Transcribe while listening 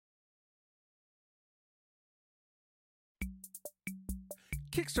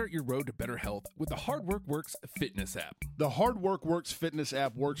Kickstart your road to better health with the Hard Work Works fitness app. The Hard Work Works fitness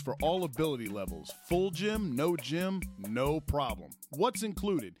app works for all ability levels. Full gym, no problem. What's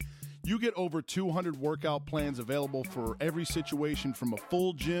included? You get over 200 workout plans available for every situation from a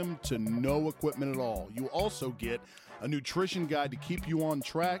full gym to no equipment at all. You also get a nutrition guide to keep you on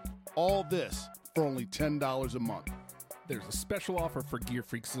track. All this for only $10 a month. There's a special offer for Gear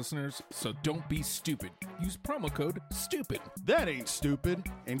Freaks listeners, so don't be stupid. Use promo code STUPID. That ain't stupid.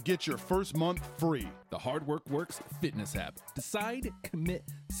 And get your first month free. The Hard Work Works fitness app. Decide, commit,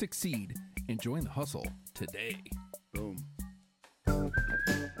 succeed, and join the hustle today. Boom.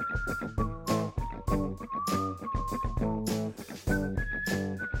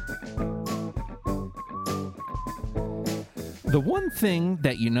 The one thing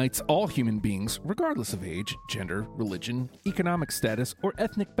that unites all human beings, regardless of age, gender, religion, economic status, or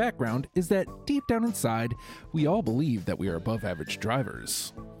ethnic background, is that deep down inside, we all believe that we are above average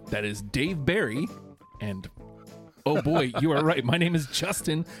drivers. That is Dave Barry, and oh boy, you are right. My name is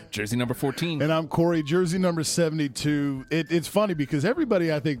Justin, jersey number 14. And I'm Corey, jersey number 72. It's funny because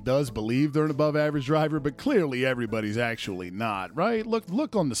everybody, I think, does believe they're an above-average driver, but clearly everybody's actually not, right?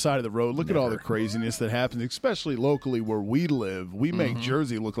 Look on the side of the road. Look at all the craziness that happens, especially locally where we live. We make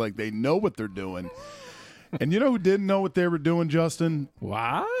Jersey look like they know what they're doing. And you know who didn't know what they were doing, Justin?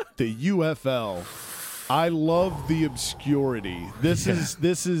 What? The UFL. I love the obscurity.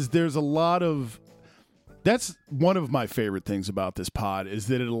 There's a lot of... That's one of my favorite things about this pod is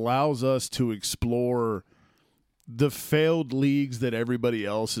that it allows us to explore the failed leagues that everybody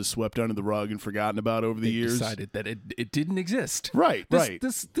else has swept under the rug and forgotten about over the years. Decided that it didn't exist. Right.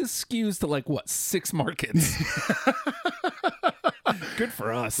 This skews to like, what, 6 markets? Good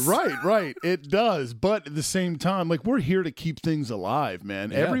for us. Right. It does. But at the same time, like, we're here to keep things alive,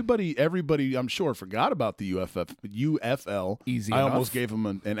 man. Yeah. Everybody, I'm sure, forgot about the UFL. Easy I enough. almost gave them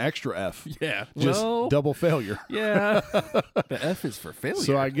an extra F. Yeah. Just well, double failure. Yeah. The F is for failure.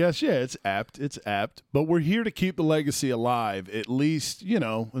 So I guess, yeah, it's apt. But we're here to keep the legacy alive, at least, you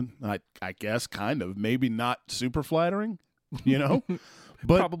know, I guess kind of. Maybe not super flattering, you know?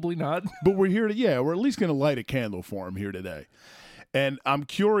 But probably not. But we're here we're at least going to light a candle for him here today. And I'm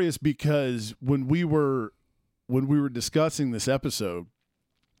curious because when we were discussing this episode,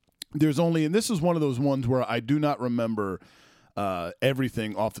 and this is one of those ones where I do not remember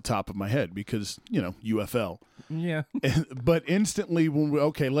everything off the top of my head because, you know, UFL. Yeah. But instantly when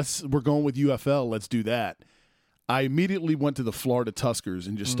we're going with UFL, let's do that. I immediately went to the Florida Tuskers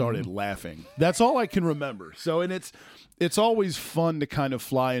and just started laughing. That's all I can remember. So, and it's always fun to kind of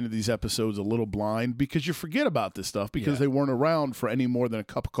fly into these episodes a little blind because you forget about this stuff because they weren't around for any more than a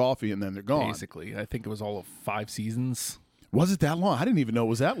cup of coffee and then they're gone. Basically, I think it was all of 5 seasons. Was it that long? I didn't even know it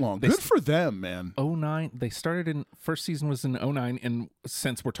was that long. Good for them, man. 09. They started in first season was in 09, and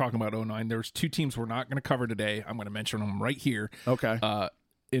since we're talking about 09, there's 2 teams we're not going to cover today. I'm going to mention them right here. Okay.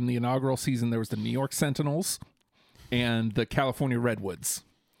 In the inaugural season, there was the New York Sentinels and the California Redwoods.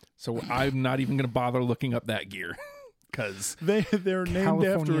 So I'm not even going to bother looking up that gear because they're named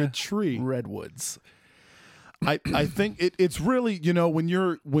after a tree. Redwoods. I think it's really, you know, when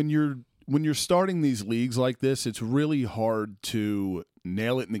you're starting these leagues like this, it's really hard to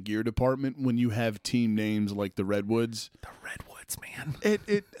nail it in the gear department when you have team names like the Redwoods. The Redwoods, man.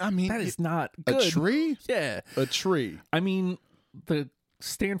 That is not good. A tree? Yeah. A tree. I mean, the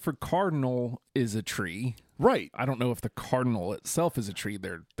Stanford Cardinal is a tree. Right. I don't know if the Cardinal itself is a tree.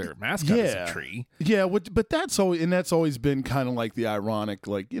 Their mascot is a tree. Yeah, but that's always been kind of like the ironic,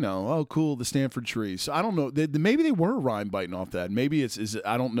 like, you know, oh, cool, the Stanford tree. So I don't know. Maybe they were rhyme biting off that. Maybe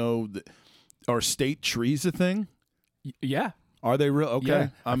I don't know. Are state trees a thing? Yeah. Are they real? Okay. Yeah.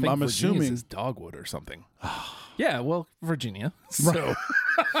 I'm Virginia's assuming is dogwood or something. Yeah, well, Virginia. So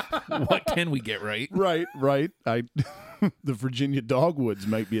what can we get right? Right. The Virginia dogwoods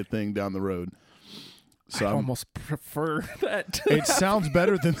might be a thing down the road. So I almost prefer that. It sounds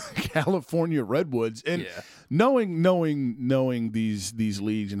better than the California Redwoods. And knowing these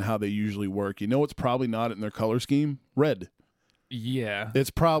leagues and how they usually work, you know it's probably not in their color scheme? Red. Yeah. It's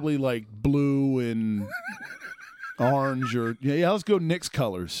probably like blue and orange or let's go Knicks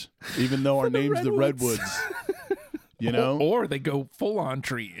colors, even though our name's the Redwoods. You know? Or they go full on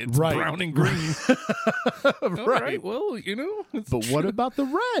tree. It's brown and green. All right. Well, you know. But what about the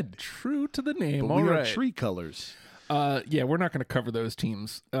red? True to the name. But all we right. are tree colors. Yeah, we're not going to cover those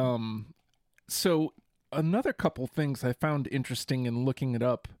teams. So another couple things I found interesting in looking it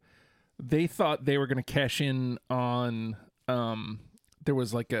up. They thought they were going to cash in on there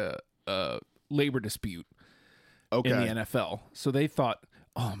was like a labor dispute in the NFL. So they thought,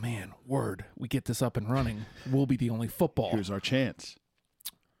 oh man, we get this up and running. We'll be the only football. Here's our chance.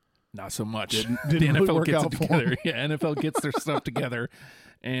 Not so much. Didn't the really NFL work gets out it for together. him. Yeah, NFL gets their stuff together,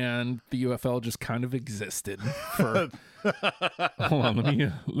 and the UFL just kind of existed for. Hold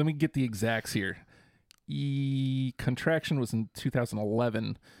on, let me get the exacts here. Contraction was in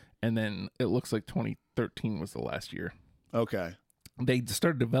 2011, and then it looks like 2013 was the last year. Okay. They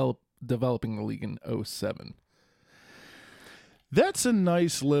started developing the league in 2007. That's a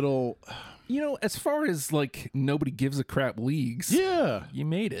nice little... As far as like nobody gives a crap leagues, Yeah. you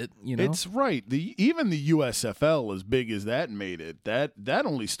made it, It's right. Even the USFL, as big as that made it, that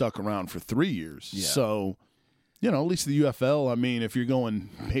only stuck around for 3 years. Yeah. So, at least the UFL, I mean, if you're going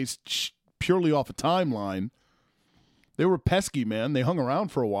based purely off a timeline, they were pesky, man. They hung around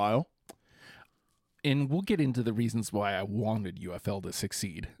for a while. And we'll get into the reasons why I wanted UFL to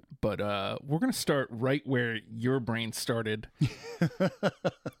succeed. But we're going to start right where your brain started.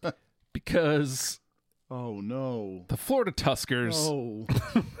 Because... Oh, no. The Florida Tuskers... Oh.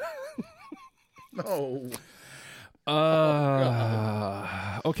 No.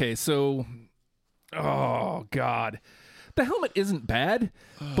 Okay, so... Oh, God. The helmet isn't bad,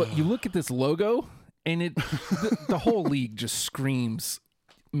 but you look at this logo, and the whole league just screams...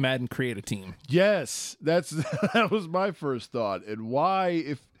 Madden create a team. Yes, that was my first thought. And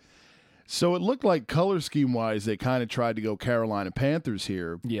why, so it looked like color scheme wise, they kind of tried to go Carolina Panthers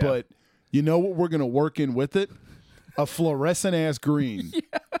here. Yeah. But you know what we're going to work in with it? A fluorescent ass green.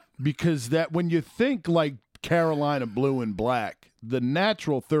 Yeah. Because that when you think like Carolina blue and black, the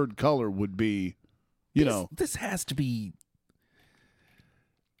natural third color would be, This has to be.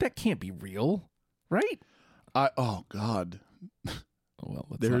 That can't be real, right? Oh God. Well,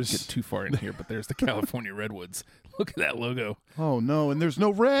 let's not get too far in here, but there's the California Redwoods. Look at that logo. Oh, no, and there's no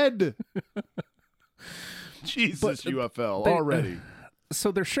red. Jesus, UFL, already.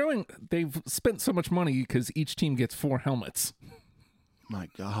 So they've spent so much money because each team gets 4 helmets. My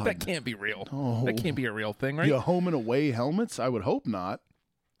God. That can't be real. Oh. That can't be a real thing, right? Yeah, home and away helmets? I would hope not.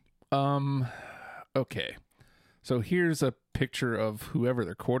 Okay. So here's a picture of whoever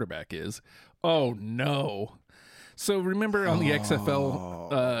their quarterback is. Oh, no. So remember on the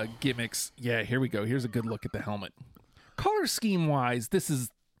XFL gimmicks, yeah, here we go. Here's a good look at the helmet. Color scheme wise, this is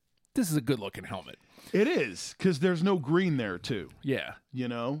a good looking helmet. It is, because there's no green there too. Yeah.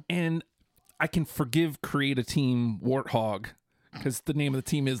 And I can forgive create a team Warthog because the name of the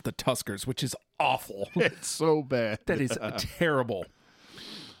team is the Tuskers, which is awful. It's so bad. That is terrible.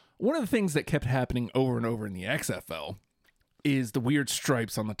 One of the things that kept happening over and over in the XFL is the weird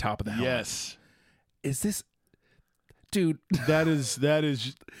stripes on the top of the helmet. Yes. Is this... Dude, that's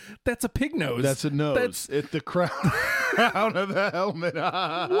a pig nose. That's a nose. It's the crown of the helmet.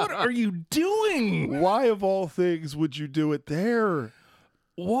 What are you doing? Why of all things would you do it there?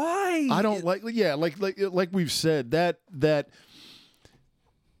 Why? I don't like we've said that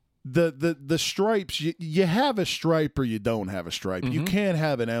the stripes, you have a stripe or you don't have a stripe. Mm-hmm. You can't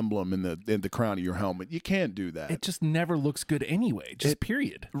have an emblem in the crown of your helmet. You can't do that. It just never looks good anyway.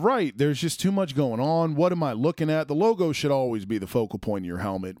 Period. Right. There's just too much going on. What am I looking at? The logo should always be the focal point of your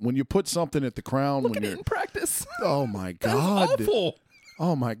helmet. When you put something at the crown, Look at it in practice. Oh my God. That's awful.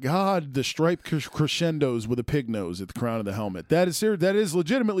 Oh my God, the stripe crescendos with a pig nose at the crown of the helmet. That is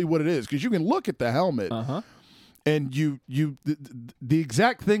legitimately what it is, because you can look at the helmet. Uh-huh. And the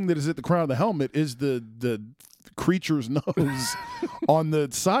exact thing that is at the crown of the helmet is the creature's nose on the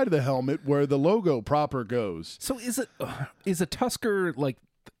side of the helmet where the logo proper goes. So is a tusker like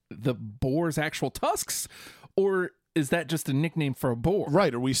the boar's actual tusks, or is that just a nickname for a boar?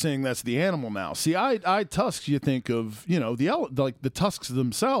 Right? Are we saying that's the animal now? See, I tusks. You think of the tusks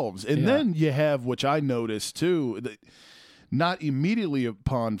themselves, and then you have, which I noticed too, not immediately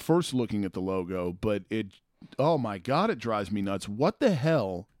upon first looking at the logo, but it. Oh my God, it drives me nuts. What the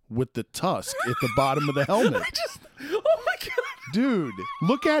hell with the tusk at the bottom of the helmet? Oh my God. Dude,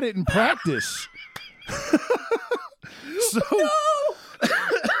 look at it in practice. So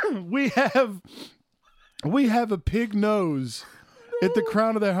we have a pig nose at the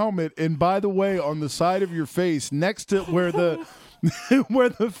crown of the helmet, and by the way, on the side of your face, next to where the where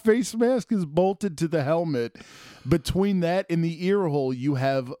the face mask is bolted to the helmet, between that and the ear hole, you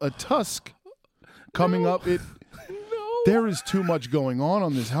have a tusk coming up. There is too much going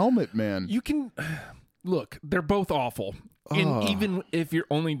on this helmet, man. You can look, they're both awful. And even if you're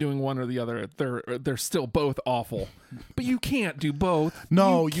only doing one or the other, they're still both awful. But you can't do both.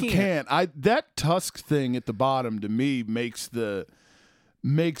 No, you can't. That tusk thing at the bottom to me makes the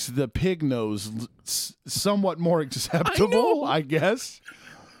pig nose somewhat more acceptable, I guess.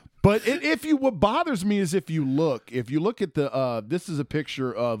 But what bothers me is if you look at the, this is a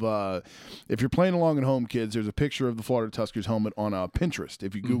picture of, if you're playing along at home, kids, there's a picture of the Florida Tuskers helmet on Pinterest.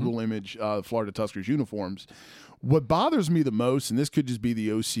 If you Google image Florida Tuskers uniforms, what bothers me the most, and this could just be the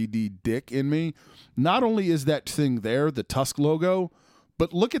OCD dick in me, not only is that thing there, the Tusk logo,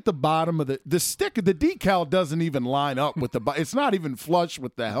 but look at the bottom of the stick. The decal doesn't even line up with it's not even flush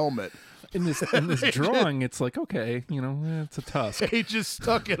with the helmet. In this drawing, it's like, okay, it's a Tusk. He just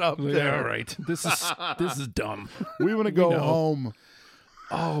stuck it up there. All right, this is dumb. We want to go home.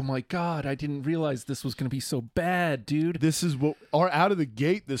 Oh my God, I didn't realize this was going to be so bad, dude. This is out of the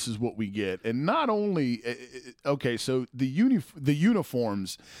gate, this is what we get. And not only, okay, so the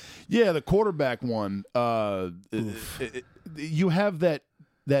uniforms, yeah, the quarterback one, you have that.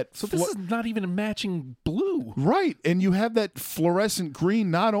 So this is not even a matching blue. Right, and you have that fluorescent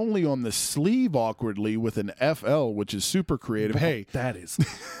green not only on the sleeve awkwardly with an FL, which is super creative. Hey. That is,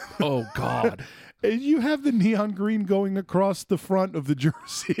 oh God. And you have the neon green going across the front of the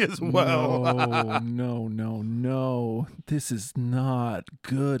jersey as well. No. This is not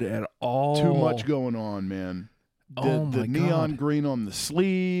good at all. Too much going on, man. The neon green on the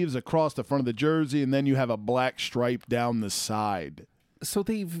sleeves, across the front of the jersey, and then you have a black stripe down the side. So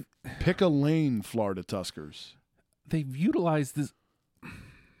pick a lane, Florida Tuskers. They've utilized this.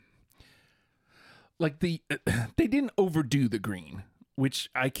 Like they didn't overdo the green,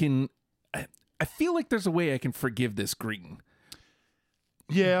 which I feel like there's a way I can forgive this green.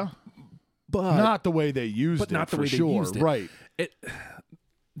 Yeah, but not the way they used it. Not the for way sure. They used it. Right.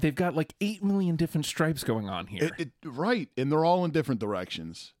 They've got like 8 million different stripes going on here. Right, and they're all in different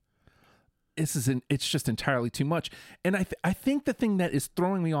directions. It's just entirely too much. And I think the thing that is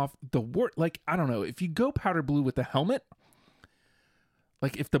throwing me off like, I don't know, if you go powder blue with the helmet,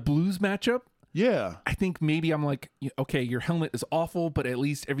 like if the blues match up, yeah, I think maybe I'm like, okay, your helmet is awful, but at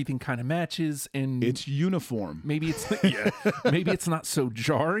least everything kind of matches and it's uniform. Maybe it's maybe it's not so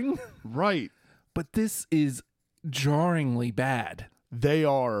jarring. Right. But this is jarringly bad. They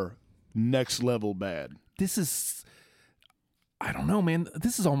are next level bad. This is, I don't know, man.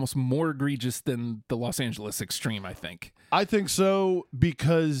 This is almost more egregious than the Los Angeles Extreme, I think. I think so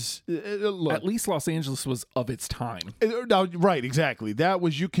because, look. At least Los Angeles was of its time. Right, exactly. That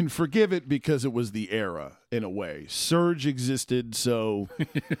was, you can forgive it because it was the era, in a way. Surge existed, so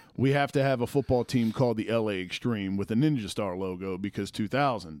we have to have a football team called the LA Extreme with a Ninja Star logo because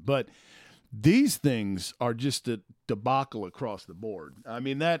 2000. But these things are just a debacle across the board. I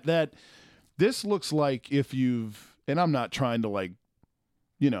mean, this looks like if you've, and I'm not trying to I'm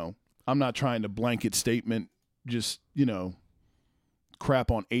not trying to blanket statement just,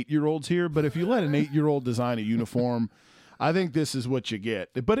 crap on 8-year-olds here, but if you let an 8-year-old design a uniform, I think this is what you get.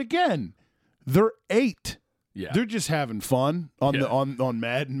 But again, they're 8. Yeah. They're just having fun on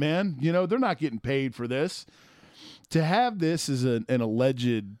Madden, man. They're not getting paid for this. To have this as an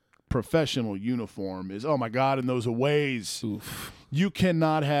alleged professional uniform is, oh my God, in those aways. Oof. You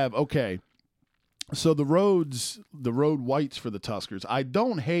cannot have, okay. So the road whites for the Tuskers. I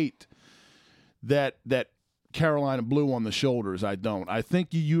don't hate that Carolina blue on the shoulders. I don't. I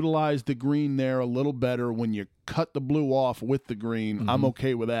think you utilize the green there a little better when you cut the blue off with the green. Mm-hmm. I'm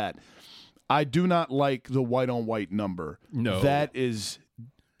okay with that. I do not like the white on white number. No. That is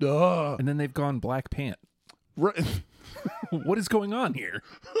And then they've gone black pant. Right. What is going on here?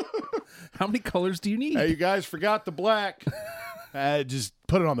 How many colors do you need? Hey, you guys forgot the black. Just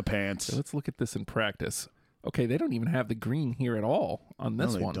put it on the pants. So let's look at this in practice. Okay, they don't even have the green here at all on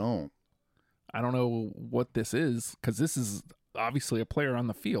this one. No, they don't. I don't know what this is, because this is obviously a player on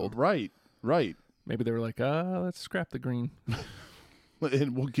the field. Right. Maybe they were like, let's scrap the green.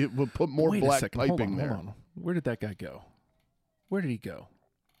 And we'll put more black piping there. Hold on. Where did that guy go? Where did he go?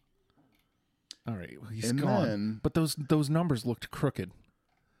 All right, well, he's gone. But those numbers looked crooked.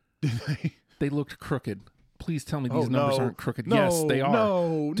 Did they? They looked crooked. Please tell me these numbers aren't crooked. No, yes, they are.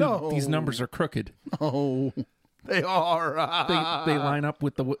 No. These numbers are crooked. Oh, they are. They line up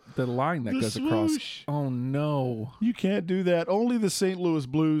with the line that goes across. Oh, no. You can't do that. Only the St. Louis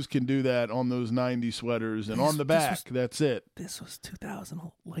Blues can do that on those 90 sweaters. And on the back, that's it. This was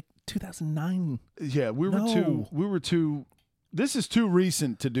 2009. Yeah, we were too. This is too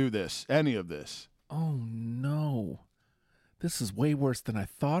recent to do this, any of this. Oh, no. This is way worse than I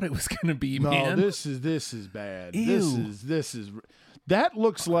thought it was going to be, No, man. this is bad. Ew. This is that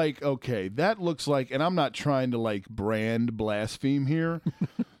looks like, and I'm not trying to brand blaspheme here.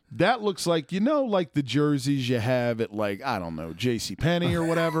 That looks like, like the jerseys you have at I don't know, JCPenney or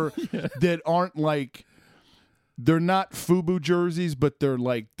whatever that aren't they're not FUBU jerseys, but they're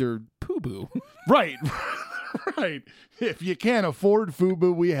FUBU. Right. Right. If you can't afford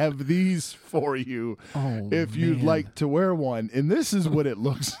FUBU, we have these for you. Oh, if you'd man. like to wear one. And this is what it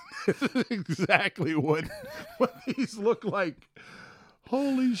looks. This is exactly what these look like.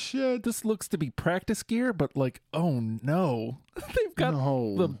 Holy shit. This looks to be practice gear, but like, oh no. They've got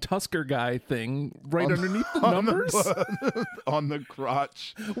the Tusker guy thing right underneath the numbers. On the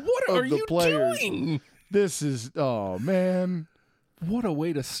crotch. What are you doing? This is, oh man. What a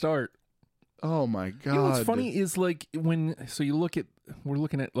way to start. Oh my God. You know what's funny is like we're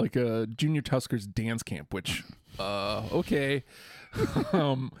looking at like a Junior Tuskers dance camp, which, okay.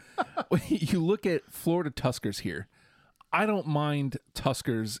 You look at Florida Tuskers here. I don't mind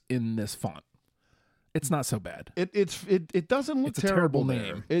Tuskers in this font. It's not so bad. It doesn't look it's a terrible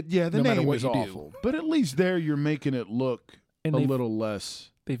name. The name is awful. But at least there you're making it look a little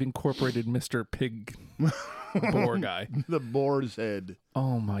less. They've incorporated Mr. Pig Boar guy. The boar's head.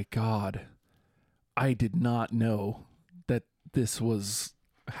 Oh my God. I did not know that this was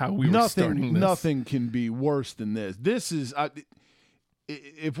how we were starting this. Nothing can be worse than this. This is...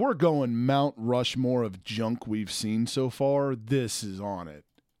 if we're going Mount Rushmore of junk we've seen so far, this is on it.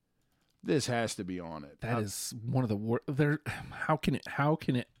 This has to be on it. That is one of the worst. How can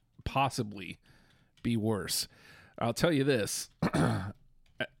it possibly be worse? I'll tell you this: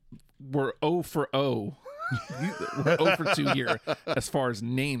 we're 0 for 0. We're 0 for 2 here as far as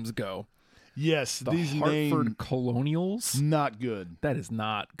names go. Yes, these Hartford Colonials, not good. That is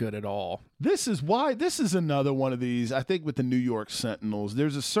not good at all. This is another one of these. I think with the New York Sentinels,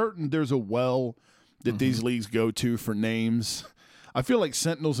 there's a well that these leagues go to for names. I feel like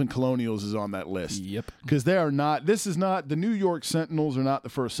Sentinels and Colonials is on that list. Yep. Because they are not. This is not the New York Sentinels are not the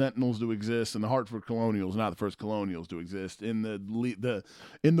first Sentinels to exist, and the Hartford Colonials are not the first Colonials to exist in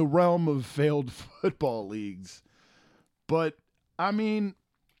the realm of failed football leagues. But I mean,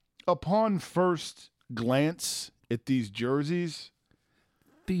 upon first glance at these jerseys,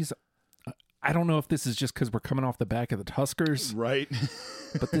 I don't know if this is just because we're coming off the back of the Tuskers, right?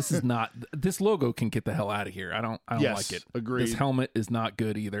 But this is not. This logo can get the hell out of here. I don't like it. Agreed. This helmet is not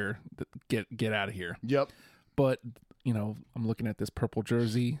good either. Get out of here. Yep. But I'm looking at this purple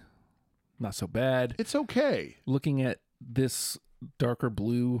jersey. Not so bad. It's okay. Looking at this darker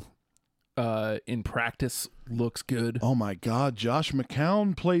blue in practice looks good. Oh my God, Josh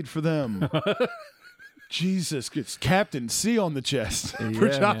McCown played for them. Jesus, it's Captain C on the chest for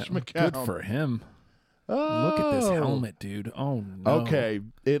Josh McCown. Good for him. Look at this helmet, dude. Oh no. Okay,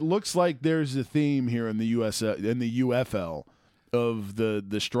 it looks like there's a theme here in the UFL of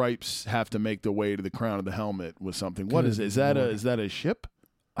the stripes have to make their way to the crown of the helmet with something. What is it? Is that a ship?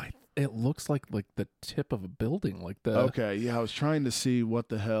 It looks like the tip of a building, like the. Okay, yeah, I was trying to see what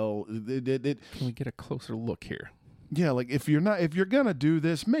the hell. Can we get a closer look here? Yeah, like if you're gonna do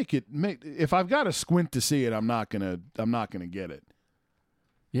this, make if I've got to squint to see it, I'm not gonna get it.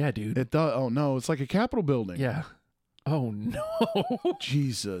 Yeah, dude. It does. Oh no, it's like a Capitol building. Yeah. Oh no.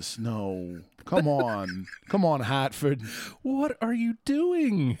 Jesus, no. Come on, Hartford. What are you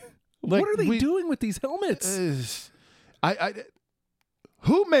doing? What are they doing with these helmets?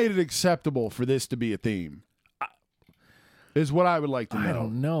 Who made it acceptable for this to be a theme? Is what I would like to know. I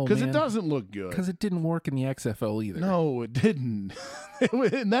don't know, because it doesn't look good. Because it didn't work in the XFL either. No, it didn't.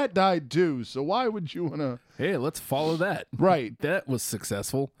 And that died too. So why would you want to? Hey, let's follow that. Right. That was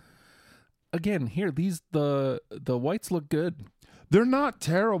successful. Again, here the whites look good. They're not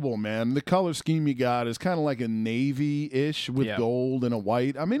terrible, man. The color scheme you got is kind of like a navy-ish with gold and a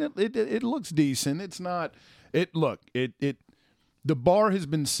white. I mean, it looks decent. It's not. The bar has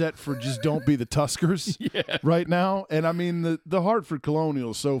been set for just don't be the Tuskers right now. And, I mean, the Hartford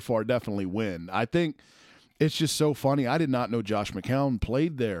Colonials so far definitely win. I think it's just so funny. I did not know Josh McCown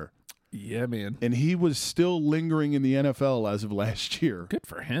played there. Yeah, man. And he was still lingering in the NFL as of last year. Good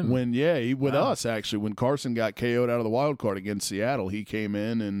for him. With us, actually. When Carson got KO'd out of the wild card against Seattle, he came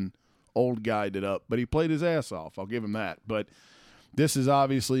in and old guyed it up. But he played his ass off. I'll give him that. But this is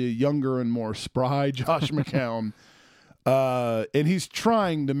obviously a younger and more spry Josh McCown. And he's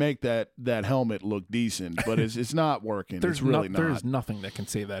trying to make that helmet look decent, but it's not working. It's really not. There's nothing that can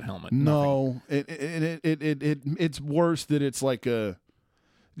save that helmet. No, it's worse that it's like a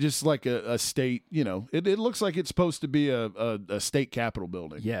state. It looks like it's supposed to be a state capitol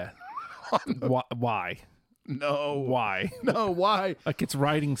building. Yeah. Why? No. Why? No, why? Like it's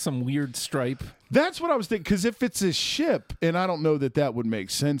riding some weird stripe. That's what I was thinking, because if it's a ship, and I don't know that would make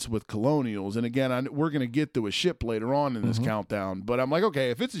sense with Colonials, and again, we're going to get to a ship later on in this countdown, but I'm like, okay,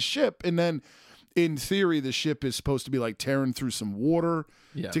 if it's a ship, and then in theory the ship is supposed to be like tearing through some water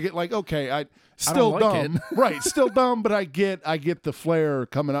to get like, okay, still dumb. Right, still dumb, but I get the flare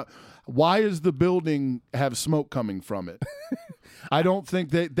coming up. Why is the building have smoke coming from it? I don't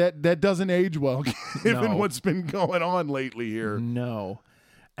think that doesn't age well given what's been going on lately here. No.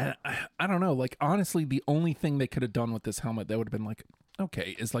 And I don't know. Like, honestly, the only thing they could have done with this helmet that would have been like,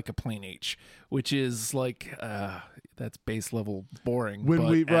 okay, is like a plain H, which is like, that's base level boring. When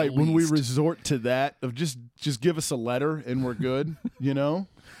we least. resort to that of just give us a letter and we're good, you know?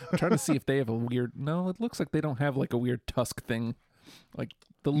 I'm trying to see if they have a weird, no, it looks like they don't have like a weird tusk thing. Like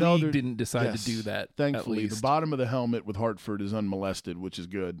the league didn't decide to do that. Thankfully, the bottom of the helmet with Hartford is unmolested, which is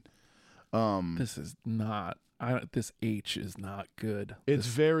good. This is not. This H is not good. It's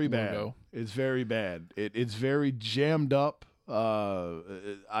very bad. It's very bad. It's very jammed up.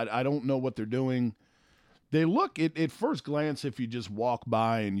 I don't know what they're doing. They look at first glance, if you just walk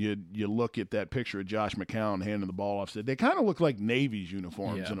by and you look at that picture of Josh McCown handing the ball off, they kind of look like Navy's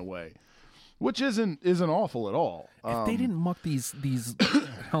uniforms in a way, which isn't awful at all. If they didn't muck these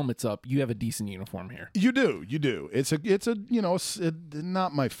helmets up, you have a decent uniform here. You do. It's a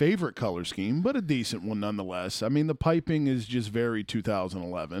not my favorite color scheme, but a decent one nonetheless. I mean, the piping is just very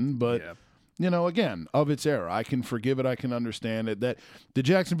 2011, but. Yeah. Again, of its era. I can forgive it. I can understand it. That the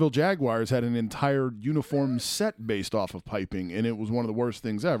Jacksonville Jaguars had an entire uniform set based off of piping, and it was one of the worst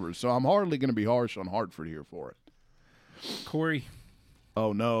things ever. So I'm hardly going to be harsh on Hartford here for it. Corey.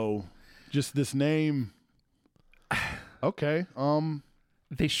 Oh, no. Just this name. Okay.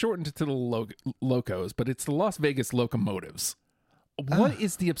 They shortened it to the Locos, but it's the Las Vegas Locomotives. What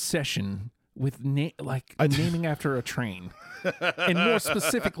is the obsession with naming after a train? And more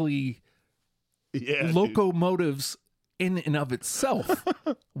specifically... locomotives in and of itself.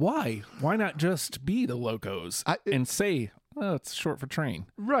 Why not just be the Locos and say, oh, it's short for train,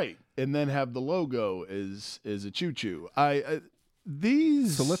 right? And then have the logo is a choo-choo.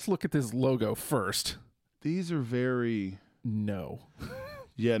 So let's look at this logo first. These are very no.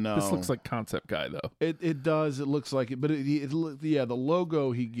 This looks like Concept Guy though. It does. It looks like it, but the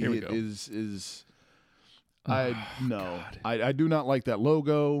logo he gave is. I do not like that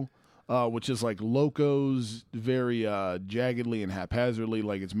logo. Which is like Locos, very jaggedly and haphazardly,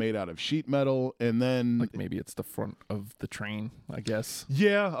 like it's made out of sheet metal, and then like maybe it's the front of the train, I guess.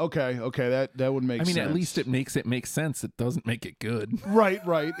 Yeah, okay, that would make sense. I mean, at least it makes sense. It doesn't make it good. Right.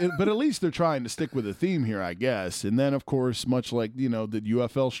 But at least they're trying to stick with a theme here, I guess. And then, of course, much like the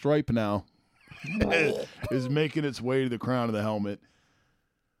UFL stripe now is making its way to the crown of the helmet.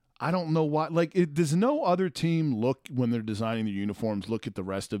 I don't know why. Like, does no other team look when they're designing their uniforms, look at the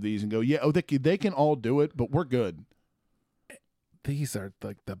rest of these and go, they can all do it, but we're good. These are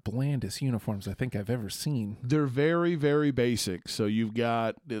like the blandest uniforms I think I've ever seen. They're very, very basic. So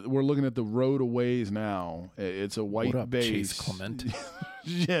we're looking at the Road Aways now. It's a white base. Chase Clement.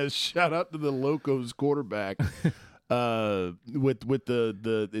 Yeah, shout out to the Locos quarterback. With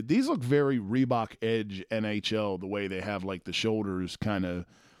these look very Reebok Edge NHL, the way they have like the shoulders kind of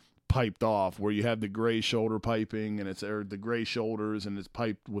piped off, where you have the gray shoulder piping and the gray shoulders and it's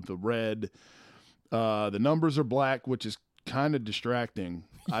piped with the red. The numbers are black, which is kind of distracting.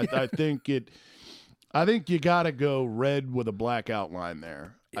 Yeah. I think you got to go red with a black outline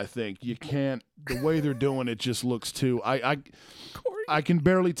there. I think you can't. The way they're doing it just looks too. I can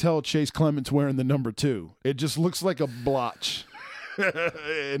barely tell Chase Clement's wearing the number 2. It just looks like a blotch.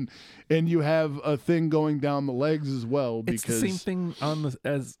 And you have a thing going down the legs as well, because it's the same thing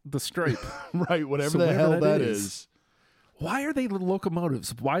as the stripe. Right, whatever the hell that is. Why are they the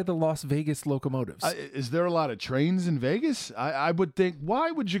Locomotives? Why the Las Vegas Locomotives? Is there a lot of trains in Vegas? I would think,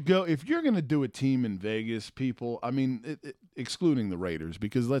 why would you go if you're going to do a team in Vegas, people? I mean, excluding the Raiders,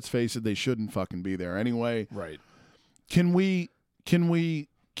 because let's face it, they shouldn't fucking be there anyway. Right. Can we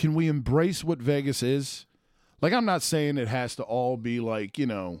embrace what Vegas is? Like, I'm not saying it has to all be like,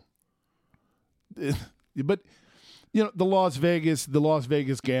 but the Las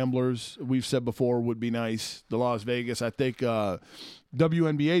Vegas Gamblers, we've said before, would be nice. The Las Vegas, I think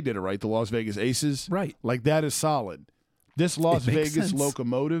WNBA did it right. The Las Vegas Aces, right? Like, that is solid. This Las Vegas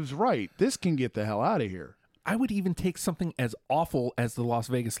Locomotives, right? This can get the hell out of here. I would even take something as awful as the Las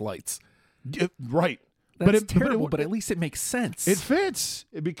Vegas Lights. Right. That's terrible, but at least it makes sense. It fits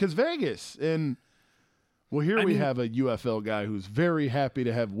because Vegas. And well, here we have a UFL guy who's very happy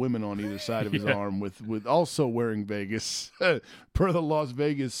to have women on either side of his arm with also wearing Vegas. Per the Las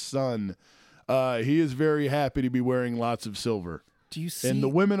Vegas Sun, he is very happy to be wearing lots of silver. Do you see? And the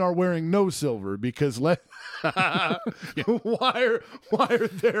women are wearing no silver because why are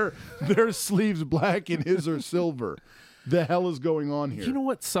their sleeves black and his are silver? The hell is going on here? You know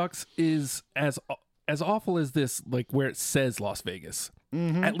what sucks is as awful as this, like where it says Las Vegas.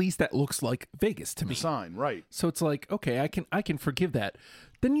 Mm-hmm. At least that looks like Vegas to me. The sign, right? So it's like, okay, I can forgive that.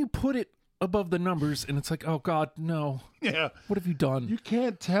 Then you put it above the numbers, and it's like, oh, God, no. Yeah. What have you done? You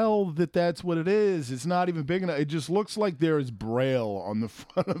can't tell that that's what it is. It's not even big enough. It just looks like there is Braille on the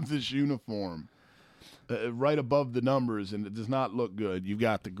front of this uniform. Right above the numbers, and it does not look good. You've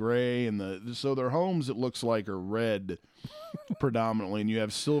got the gray and so their homes, it looks like, are red predominantly, and you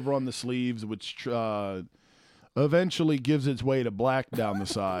have silver on the sleeves, which eventually gives its way to black down the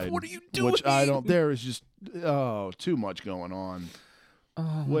side. What are you doing? Which there is just too much going on.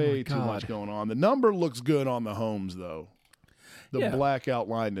 Oh, way too much going on. The number looks good on the homes, though. The black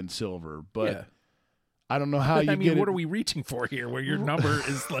outlined in silver, but I don't know how you get it. What are we reaching for here where your number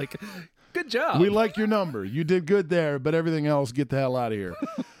is like, good job. We like your number. You did good there, but everything else, get the hell out of here.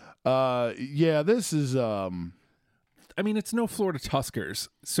 This is it's no Florida Tuskers,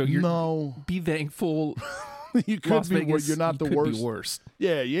 so be thankful. You could Las be Vegas, you're not the could worst. Be worst.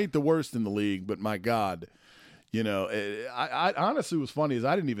 Yeah, you ain't the worst in the league, but my God. I honestly was funny is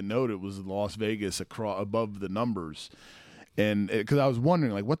I didn't even know that it was Las Vegas above the numbers. And because I was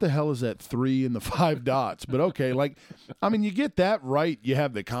wondering, like, what the hell is that 3 and the 5 dots? But okay, you get that right. You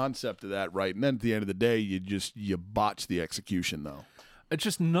have the concept of that right. And then at the end of the day, you botch the execution, though. It's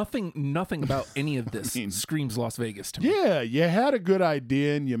just nothing about any of this screams Las Vegas to me. Yeah, you had a good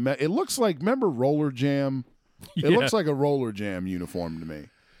idea, and it looks like, remember Roller Jam? It looks like a Roller Jam uniform to me.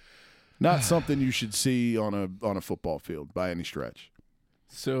 Not something you should see on a football field by any stretch.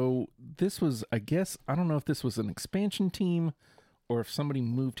 So this was, I guess, I don't know if this was an expansion team or if somebody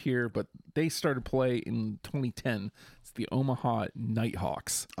moved here, but they started play in 2010. It's the Omaha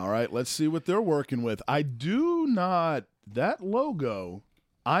Nighthawks. All right, let's see what they're working with. That logo,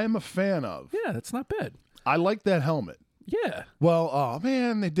 I am a fan of. Yeah, that's not bad. I like that helmet. Yeah. Well, oh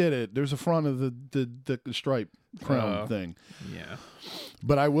man, they did it. There's a front of the stripe crown thing. Yeah.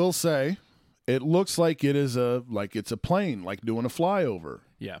 But I will say, it looks like it's a plane, like doing a flyover.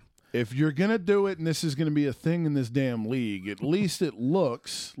 Yeah. If you're gonna do it, and this is gonna be a thing in this damn league, at least it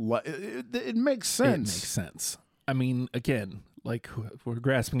looks like it makes sense. It makes sense. Again, like we're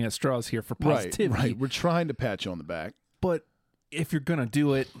grasping at straws here for positivity. Right. We're trying to pat you on the back. But if you're gonna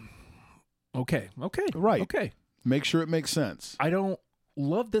do it, okay, right, okay. Make sure it makes sense. I don't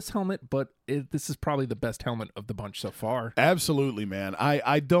love this helmet, but this is probably the best helmet of the bunch so far. Absolutely, man.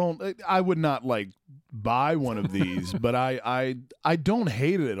 I would not buy one of these, but I don't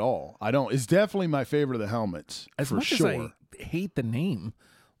hate it at all. I don't. It's definitely my favorite of the helmets. As much as I hate the name,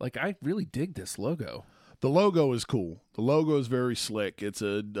 I really dig this logo. The logo is cool. The logo is very slick. It's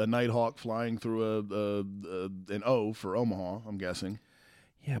a Nighthawk flying through an O for Omaha, I'm guessing.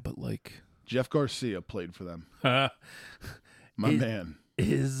 Yeah, but Jeff Garcia played for them. My man.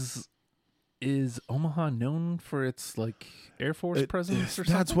 Is Omaha known for its Air Force presence or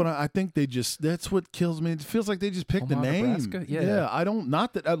something? That's what I think that's what kills me. It feels like they just picked the name. Nebraska? Yeah. I don't,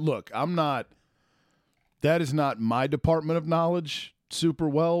 not that, look, I'm not, that is not my department of knowledge super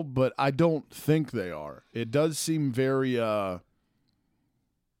well, but I don't think they are. It does seem very,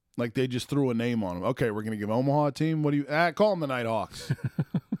 like they just threw a name on them. Okay, we're going to give Omaha a team. What do you, call them the Nighthawks.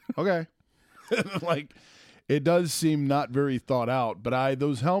 Okay. It does seem not very thought out, but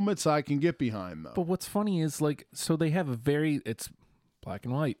those helmets I can get behind, though. But what's funny is, so they have it's black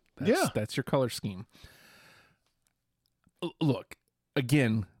and white. That's your color scheme. Look,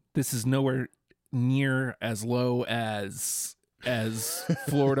 again, this is nowhere near as low as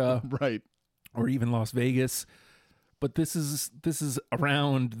Florida, right, or even Las Vegas. But this is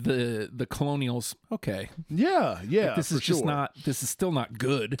around the Colonials. Okay. Yeah. This is just not. This is still not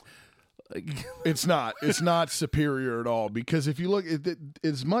good. It's not superior at all, because if you look at it,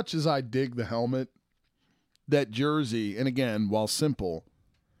 as much as I dig the helmet, that jersey, and again, while simple,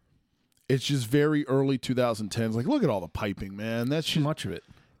 it's just very early 2010s. Look at all the piping, man. That's too much of it.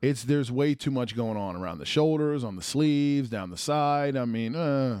 There's way too much going on around the shoulders, on the sleeves, down the side.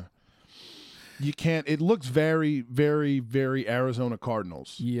 You can't. It looks very, very, very Arizona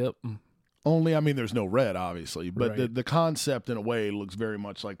Cardinals. Yep. Only, there's no red, obviously, but right. the concept, in a way, looks very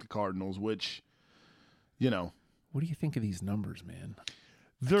much like the Cardinals, which, What do you think of these numbers, man?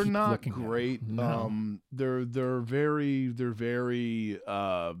 They're not great. No. They're very.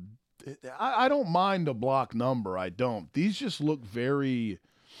 I don't mind a block number. I don't. These just look very.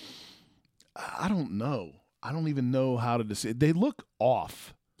 I don't know. I don't even know how to decide. They look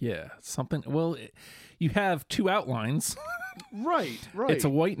off. Yeah, something. Well, you have two outlines. Right. It's a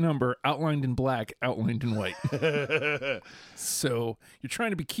white number outlined in black, outlined in white. So you're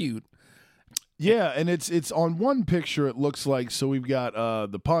trying to be cute. Yeah, and it's on one picture. It looks like, so we've got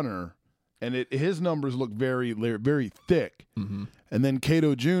the punter, and his numbers look very, very thick. Mm-hmm. And then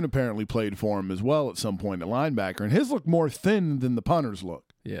Cato June apparently played for him as well at some point at linebacker, and his look more thin than the punter's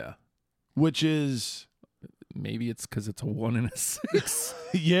look. Yeah. which is maybe it's because it's a 1 and a 6.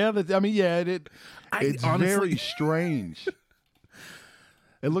 yeah. It's honestly, very strange.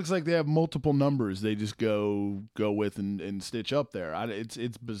 It looks like they have multiple numbers. They just go with and stitch up there.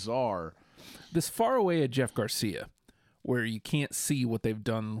 It's bizarre. This far away at Jeff Garcia, where you can't see what they've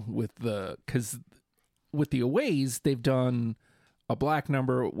done with because with the aways, they've done a black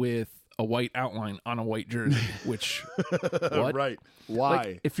number with a white outline on a white jersey, which, what? Right. Why?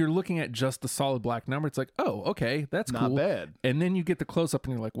 Like, if you're looking at just the solid black number, it's like, oh, okay, that's Not cool. bad. And then you get the close up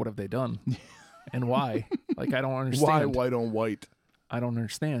and you're like, what have they done? And why? Like, I don't understand. Why white on white? I don't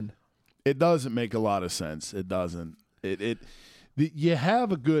understand. It doesn't make a lot of sense. It doesn't. You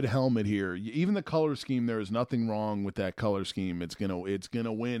have a good helmet here. Even the color scheme, there is nothing wrong with that color scheme. It's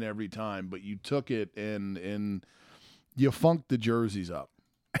gonna win every time. But you took it and you funked the jerseys up.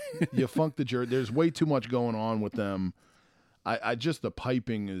 You funked the jersey. There's way too much going on with them. I just the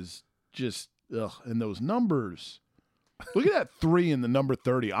piping is just ugh. And those numbers. Look at that 3 in the number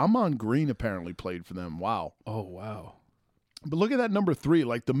 30. Amon Green apparently played for them. Wow. Oh wow. But look at that number 3.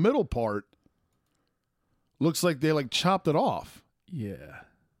 Like the middle part looks like they like chopped it off. Yeah.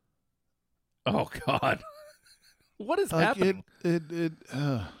 Oh God. What is Like happening?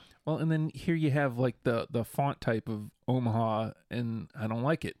 Well, and then here you have like the font type of Omaha, and I don't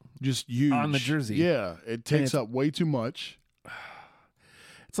like it. just huge on the jersey. Yeah, it takes up way too much.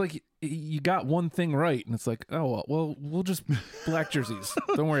 It's like you got one thing right, and it's like, oh well, we'll just black jerseys.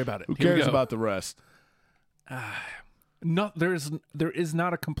 Don't worry about it. Who Here we cares go. about the rest? No, there is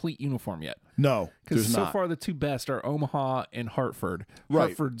not a complete uniform yet. No, Because there's so not. far the two best are Omaha and Hartford. Right.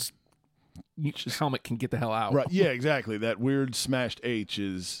 Hartford's helmet can get the hell out. Right? Yeah, exactly. That weird smashed H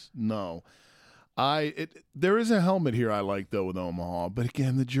is no. There is a helmet here I like though with Omaha, but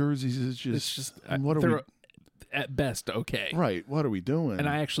again, the jerseys is just. It's just what are we? they're at best okay. Right. What are we doing? And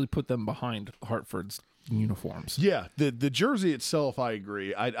I actually put them behind Hartford's uniforms. Yeah, the jersey itself, I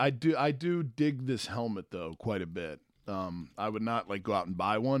agree. I do dig this helmet though quite a bit. I would not like go out and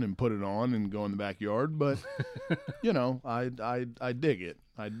buy one and put it on and go in the backyard, but you know, I dig it.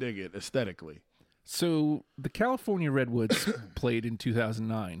 I dig it aesthetically. So the California Redwoods played in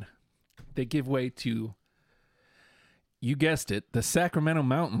 2009. They give way to, you guessed it, the Sacramento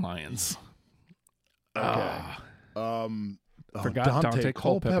Mountain Lions. Okay. Forgot Dante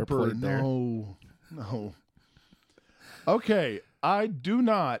Culpepper played there. No. Okay, I do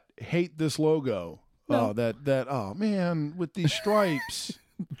not hate this logo. No. Oh man, with these stripes.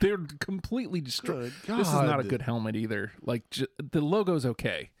 They're completely destroyed. Good This is not a God. good helmet either. Like the logo's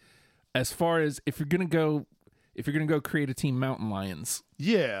okay. As far as if you're gonna go create a team Mountain Lions,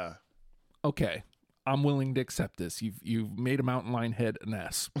 Yeah. okay, I'm willing to accept this. You've made a mountain lion head an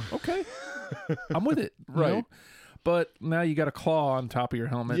S. Okay, I'm with it. You Right. know? But now you got a claw on top of your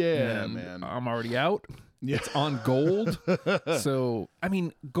helmet. Yeah, and man. I'm already out. Yeah. It's on gold. So I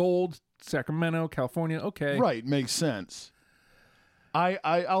mean, gold, Sacramento, California. Okay, Right, makes sense.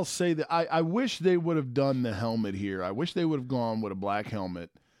 I'll say that I wish they would have done the helmet here. I wish they would have gone with a black helmet.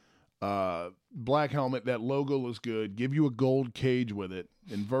 Black helmet, that logo looks good. Give you a gold cage with it.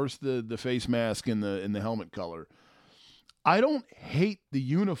 Inverse the face mask in the helmet color. I don't hate the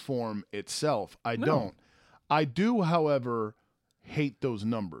uniform itself. I don't. I do, however, hate those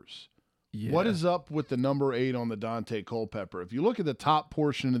numbers. Yeah. What is up with the number 8 on the Dante Culpepper? If you look at the top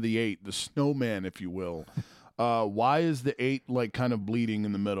portion of the 8, the snowman, if you will, why is the 8 like kind of bleeding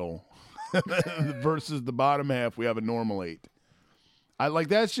in the middle versus the bottom half? We have a normal 8. I like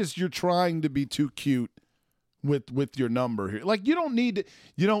that's just you're trying to be too cute with your number here. Like you don't need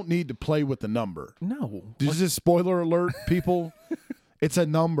to play with the number. No. This is spoiler alert, people. It's a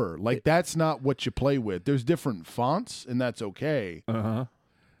number. Like that's not what you play with. There's different fonts, and that's okay.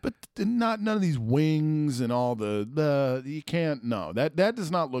 But none of these wings and all the you can't. No, that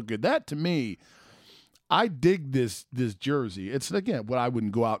does not look good. That to me, I dig this jersey. It's again what I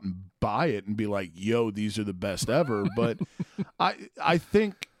wouldn't go out and buy it and be like, yo, these are the best ever. But I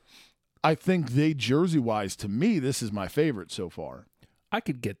think they jersey wise to me, this is my favorite so far. I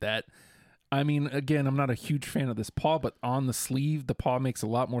could get that. I mean, again, I'm not a huge fan of this paw, but on the sleeve, the paw makes a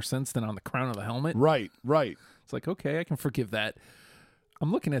lot more sense than on the crown of the helmet. Right. It's like, okay, I can forgive that.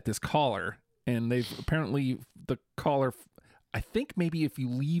 I'm looking at this collar, and they've apparently the collar. I think maybe if you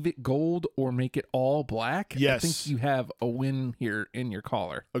leave it gold or make it all black, Yes. I think you have a win here in your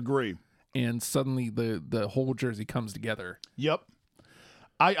collar. Agree. And suddenly the whole jersey comes together. Yep.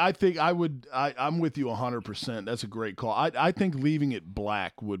 I think I'm with you 100%. That's a great call. I think leaving it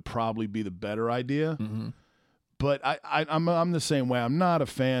black would probably be the better idea. Mm-hmm. But I'm the same way. I'm not a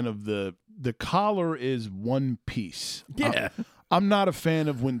fan of the collar is one piece. Yeah. I'm not a fan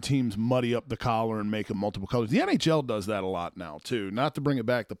of when teams muddy up the collar and make them multiple colors. The NHL does that a lot now, too. Not to bring it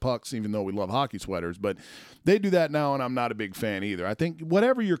back to pucks, even though we love hockey sweaters, but they do that now, and I'm not a big fan either. I think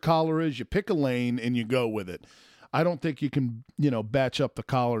whatever your collar is, you pick a lane and you go with it. I don't think you can, batch up the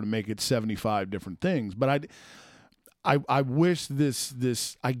collar to make it 75 different things. But I wish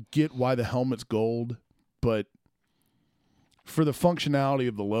this I get why the helmet's gold, but for the functionality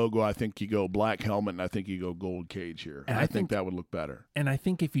of the logo, I think you go black helmet, and I think you go gold cage here. And I think that would look better. And I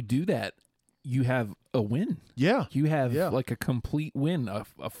think if you do that, you have a win. Yeah. You have like a complete win,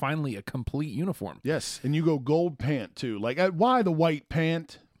 finally a complete uniform. Yes, and you go gold pant too. Like, why the white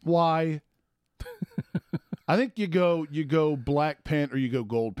pant? Why? I think you go black pant or you go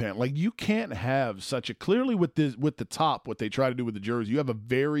gold pant. Like, you can't have such a clearly with the top, what they try to do with the jersey. You have a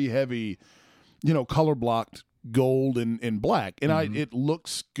very heavy, color blocked gold and black, and it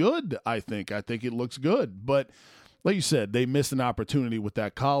looks good. I think it looks good, but like you said, they missed an opportunity with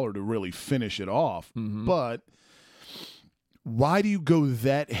that collar to really finish it off. But why do you go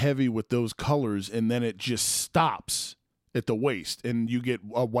that heavy with those colors and then it just stops at the waist and you get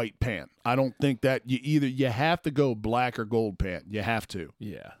a white pant? I don't think that you have to go black or gold pant. You have to.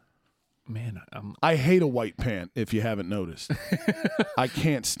 Yeah. Man, I hate a white pant, if you haven't noticed. I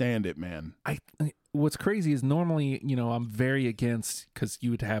can't stand it, man. What's crazy is normally, I'm very against, because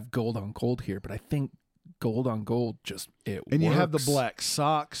you would have gold on gold here, but I think gold on gold and works. You have the black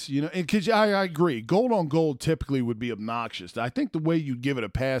socks, because I agree. Gold on gold typically would be obnoxious. I think the way you give it a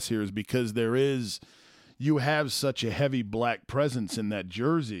pass here is because you have such a heavy black presence in that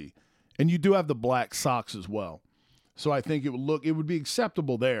jersey, and you do have the black socks as well. So I think it would be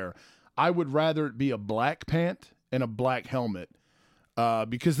acceptable there. I would rather it be a black pant and a black helmet,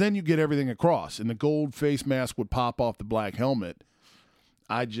 because then you get everything across, and the gold face mask would pop off the black helmet.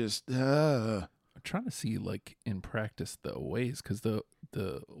 I'm trying to see, like, in practice, the aways, because the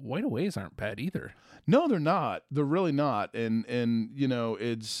white aways aren't bad either. No, they're not. They're really not. And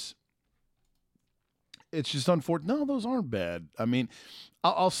it's just unfortunate. No, those aren't bad. I mean,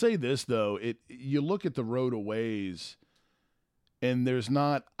 I'll say this, though. You look at the road aways, and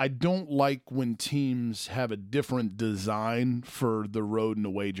I don't like when teams have a different design for the road and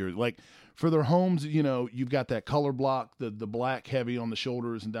away jersey. Like, for their homes, you've got that color block, the black heavy on the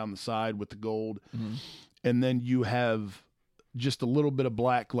shoulders and down the side with the gold. And then you have just a little bit of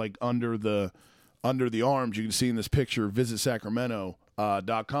black, like, under the arms. You can see in this picture, visit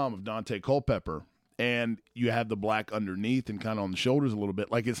Sacramento.com of Dante Culpepper. And you have the black underneath and kind of on the shoulders a little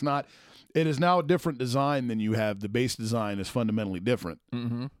bit. Like, it is now a different design than you have. The base design is fundamentally different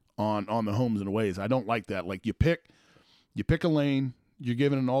on the homes and aways. I don't like that. Like, you pick a lane, you're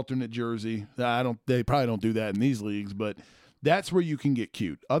given an alternate jersey. They probably don't do that in these leagues, but that's where you can get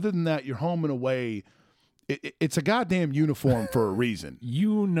cute. Other than that, your home and away, it's a goddamn uniform for a reason.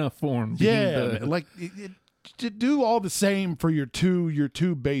 Uniform. Yeah, to do all the same for your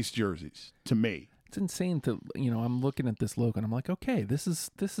two base jerseys, to me. It's insane to, I'm looking at this logo and I'm like, okay, this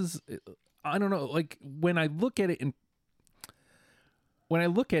is, I don't know. Like, when I look at it, I'm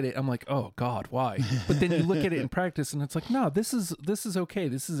like, oh God, why? But then you look at it in practice and it's like, no, this is okay.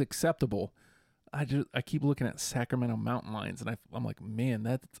 This is acceptable. I keep looking at Sacramento Mountain Lions and I'm like, man,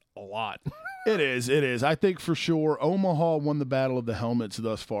 that's a lot. It is. I think for sure Omaha won the battle of the helmets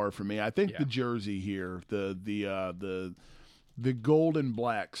thus far for me. I think the jersey here, the gold and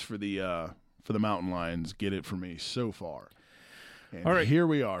blacks for the Mountain Lions get it for me so far. And all right, here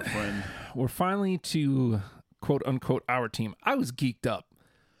we are, friend. We're finally to quote unquote our team. I was geeked up.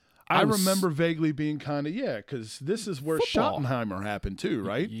 I remember vaguely being kind of because this is where football. Schottenheimer happened too,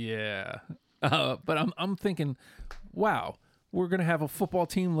 right? Yeah. But I'm thinking, wow, we're gonna have a football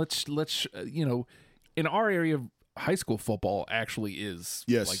team. Let's in our area, high school football actually is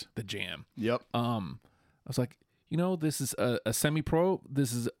like the jam. Yep. I was like, this is a semi-pro.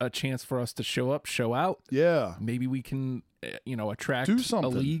 This is a chance for us to show up, show out. Yeah. Maybe we can, attract do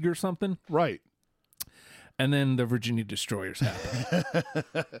something. A league or something. Right. And then the Virginia Destroyers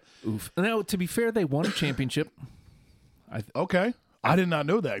happened. Oof. Now, to be fair, they won a championship. Okay. I did not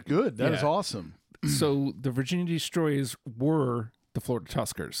know that. Good. That is awesome. So the Virginia Destroyers were the Florida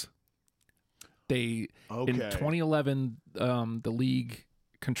Tuskers. In 2011, the league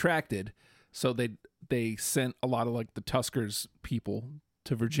contracted, so they sent a lot of like the Tuskers people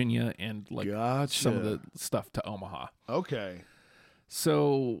to Virginia and like some of the stuff to Omaha. Okay.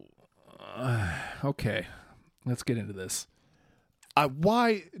 So, okay, let's get into this.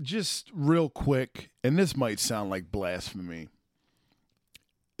 Why, just real quick, and this might sound like blasphemy,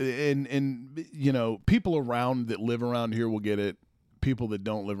 and people around that live around here will get it. People that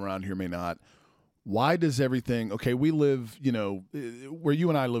don't live around here may not. Why does everything, okay, we live, where you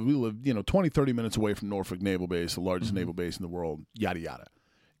and I live, we live, 20, 30 minutes away from Norfolk Naval Base, the largest naval base in the world, yada, yada.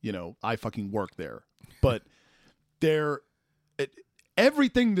 I fucking work there. But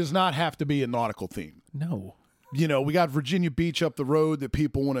everything does not have to be a nautical theme. No. We got Virginia Beach up the road that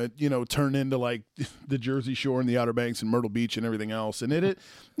people want to, turn into like the Jersey Shore and the Outer Banks and Myrtle Beach and everything else. And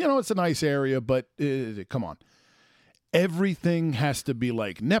it's a nice area, but come on. Everything has to be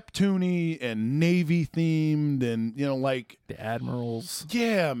like Neptune-y and Navy themed and, like the admirals.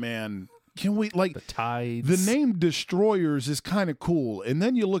 Yeah, man. Can we, like, the tides? The name Destroyers is kind of cool. And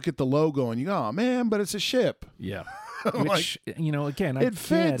then you look at the logo and you go, oh, man, but it's a ship. Yeah. Which, again, I it fits.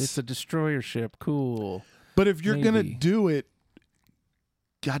 Get it's a destroyer ship. Cool. But if you're going to do it,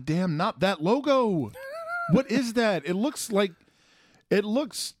 goddamn, not that logo. What is that? It looks, I don't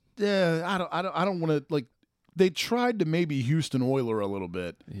want to, like, they tried to maybe Houston Oiler a little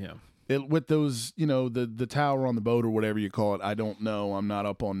bit. Yeah. With those, the tower on the boat or whatever you call it. I don't know. I'm not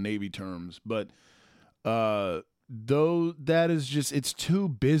up on Navy terms. But though that is just, it's too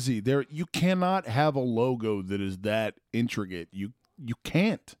busy. You cannot have a logo that is that intricate. You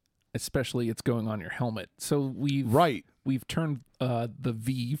can't. Especially it's going on your helmet. So we've turned the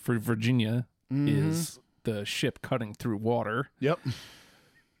V for Virginia is the ship cutting through water. Yep.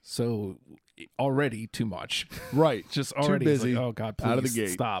 So already too much. Right. Just already too busy. like, oh God, please out of the gate.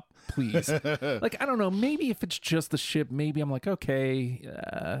 Stop. Please. Like, I don't know. Maybe if it's just the ship, maybe I'm like, okay.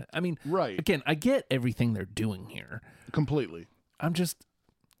 Right. Again, I get everything they're doing here. Completely. I'm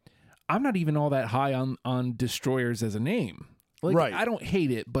not even all that high on destroyers as a name. Like, right. I don't hate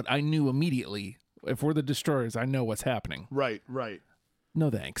it, but I knew immediately if we're the destroyers, I know what's happening. Right.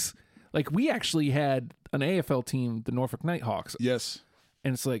 No thanks. Like, we actually had an AFL team, the Norfolk Nighthawks. Yes.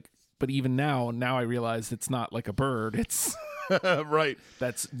 And it's like, but even now I realize it's not like a bird. It's right.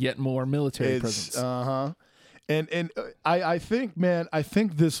 That's yet more military presence. And I think, man,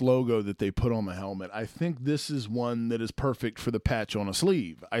 this logo that they put on the helmet, I think this is one that is perfect for the patch on a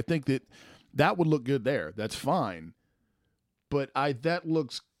sleeve. I think that would look good there. That's fine. But that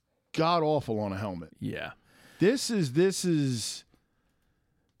looks god awful on a helmet. Yeah. This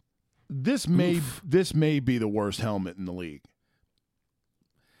may be the worst helmet in the league.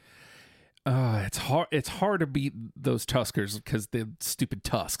 It's hard to beat those Tuskers because the stupid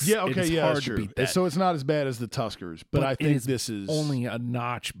tusks. Yeah, okay, it's hard hard to beat that. So it's not as bad as the Tuskers, but I think this is only a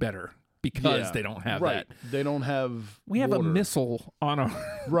notch better because they don't have that. They don't have. We have water. a missile on our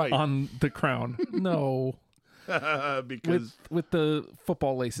on the crown. No. Because with the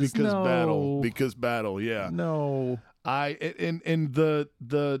football laces. Because battle, yeah. No.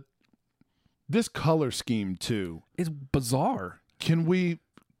 This color scheme too is bizarre. Can we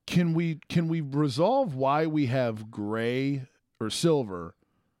resolve why we have gray or silver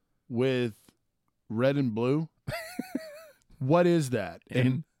with red and blue? What is that?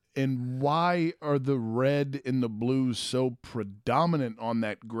 And why are the red and the blues so predominant on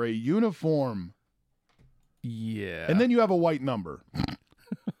that gray uniform? Yeah. And then you have a white number.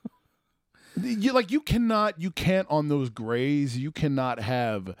 You can't on those grays, you cannot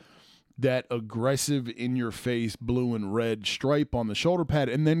have that aggressive in your face blue and red stripe on the shoulder pad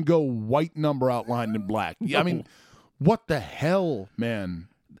and then go white number outlined in black. No. I mean, what the hell, man?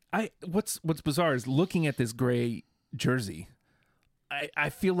 What's bizarre is looking at this gray jersey, I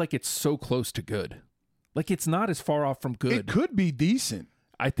feel like it's so close to good. Like, it's not as far off from good. It could be decent.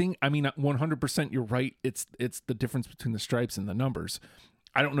 I 100% you're right. It's the difference between the stripes and the numbers.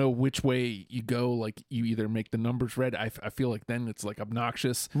 I don't know which way you go. Like, you either make the numbers red. I feel like then it's like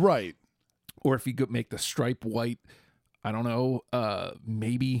obnoxious. Right. Or if you go make the stripe white, I don't know.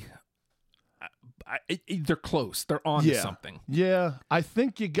 Maybe they're close. They're on to something. Yeah. I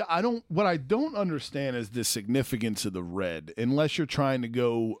think what I don't understand is the significance of the red, unless you're trying to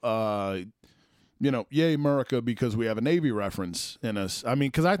go, yay America because we have a Navy reference in us. I mean,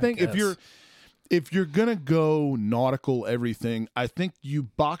 because I think if you're gonna go nautical everything, I think you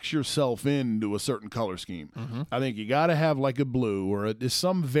box yourself into a certain color scheme. Mm-hmm. I think you got to have like a blue or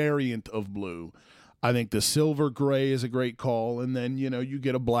some variant of blue. I think the silver gray is a great call, and then you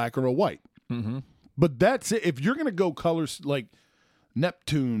get a black or a white. Mm-hmm. But that's it. If you're gonna go colors like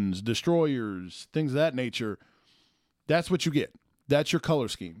Neptunes, destroyers, things of that nature, that's what you get. That's your color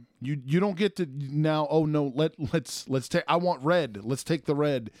scheme. You don't get to now. Oh no, let's take. I want red. Let's take the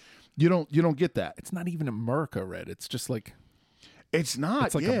red. You don't get that. It's not even America red. It's just like it's not.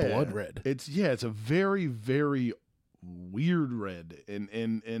 It's like a blood red. It's a very very weird red.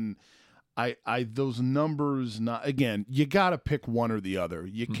 And I those numbers. Not again. You got to pick one or the other.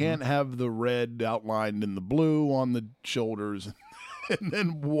 You can't have the red outlined in the blue on the shoulders. and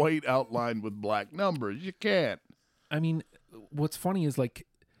then white outlined with black numbers. You can't. I mean, what's funny is like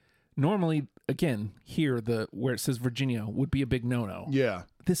normally, again, here where it says Virginia would be a big no-no. Yeah.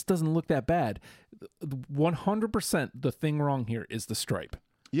 This doesn't look that bad. 100% the thing wrong here is the stripe.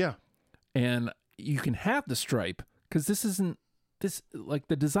 Yeah. And you can have the stripe because the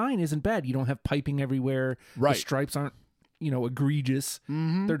design isn't bad. You don't have piping everywhere. Right. The stripes aren't, egregious.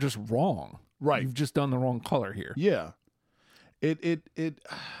 Mm-hmm. They're just wrong. Right. You've just done the wrong color here. Yeah.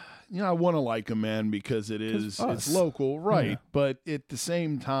 I want to like them, man, because it's local, right? Yeah. But at the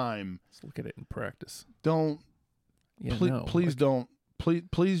same time, let's look at it in practice. Please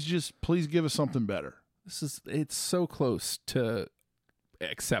give us something better. It's so close to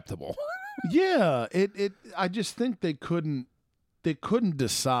acceptable. Yeah, I just think they couldn't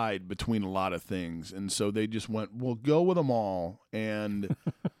decide between a lot of things, and so they just went, we'll go with them all, and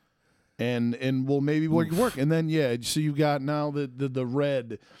we'll maybe work. And then so you got now the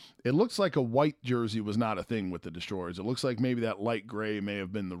red. It looks like a white jersey was not a thing with the Destroyers. It looks like maybe that light gray may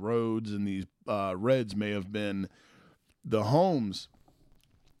have been the Rhodes, and these reds may have been the Homes.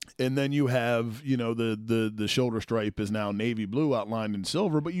 And then you have, the shoulder stripe is now navy blue outlined in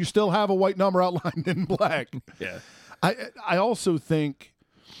silver, but you still have a white number outlined in black. Yeah. I also think,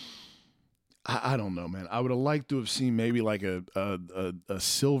 I don't know, man. I would have liked to have seen maybe like a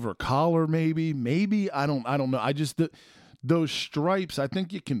silver collar, maybe. I don't know. Those stripes, I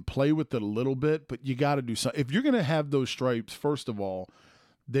think you can play with it a little bit, but you got to do something. If you're going to have those stripes, first of all,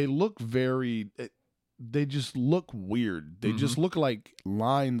 they just look weird. They just look like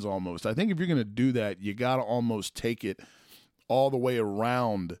lines almost. I think if you're going to do that, you got to almost take it all the way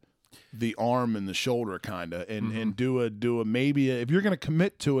around the arm and the shoulder kind of and do a maybe if you're going to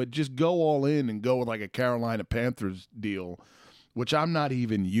commit to it, just go all in and go with like a Carolina Panthers deal, which I'm not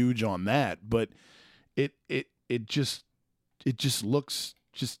even huge on that, but it just looks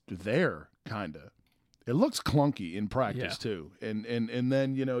just there kind of. It looks clunky in practice too. And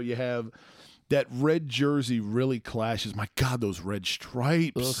then you have that red jersey really clashes. My God, those red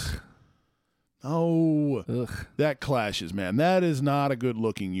stripes. Ugh. Oh, Ugh. That clashes, man. That is not a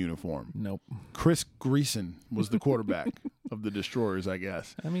good-looking uniform. Nope. Chris Greason was the quarterback of the Destroyers, I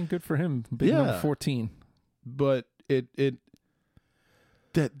guess. I mean, good for him. Big number 14. But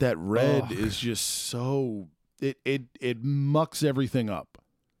that red is just so it mucks everything up.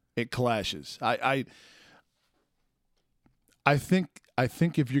 It clashes. I think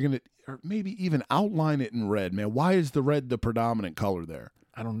if you're gonna or maybe even outline it in red, man. Why is the red the predominant color there?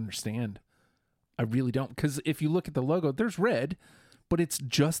 I don't understand. I really don't. Because if you look at the logo, there's red, but it's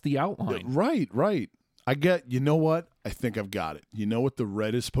just the outline. Right. You know what? I think I've got it. You know what the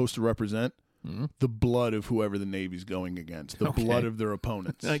red is supposed to represent? Mm-hmm. The blood of whoever the Navy's going against. The blood of their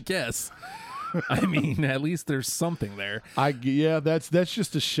opponents. I guess. I mean, at least there's something there. That's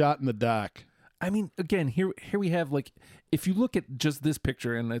just a shot in the dark. I mean, again, here we have, like, if you look at just this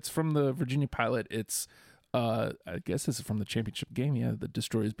picture, and it's from the Virginia Pilot, it's, I guess this is from the championship game. Yeah, the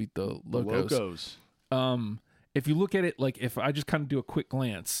Destroyers beat the Locos. If you look at it, like, if I just kind of do a quick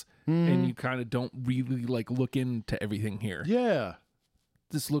glance, and you kind of don't really, like, look into everything here. Yeah.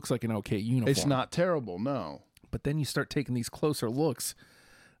 This looks like an okay uniform. It's not terrible, no. But then you start taking these closer looks.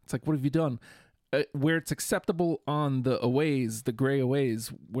 It's like, what have you done? Where it's acceptable on the aways, the gray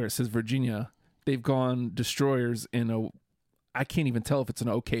aways, where it says Virginia, they've gone Destroyers in I can't even tell if it's an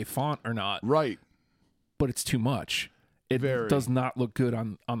okay font or not. Right. But it's too much. It does not look good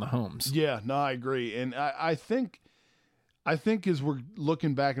on the Homes. Yeah, no, I agree. And I think as we're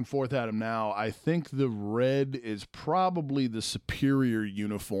looking back and forth at them now, I think the red is probably the superior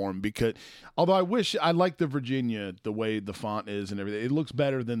uniform because although I like the Virginia, the way the font is and everything, it looks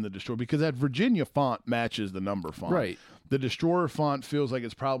better than the Destroyer because that Virginia font matches the number font. Right. The Destroyer font feels like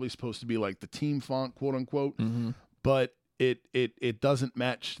it's probably supposed to be like the team font, quote unquote, but it doesn't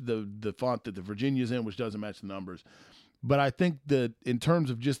match the font that the Virginia's in, which doesn't match the numbers. But I think that in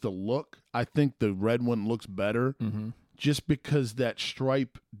terms of just the look, I think the red one looks better. Just because that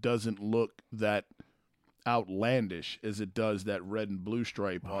stripe doesn't look that outlandish as it does that red and blue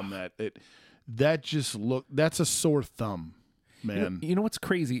stripe on that. That's a sore thumb, man. You know what's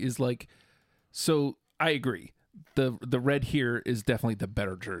crazy is like, so I agree. The red here is definitely the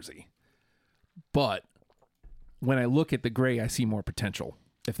better jersey. But when I look at the gray, I see more potential,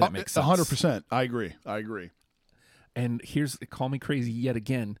 if that makes sense. 100%. I agree. And call me crazy yet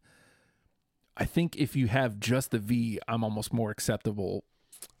again. I think if you have just the V, I'm almost more acceptable.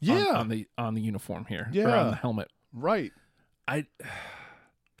 On the uniform here. Yeah. Or on the helmet. Right. I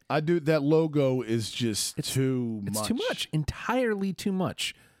do. That logo is just too much. It's too much. Entirely too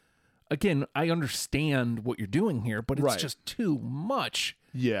much. again, I understand what you're doing here, but it's just too much.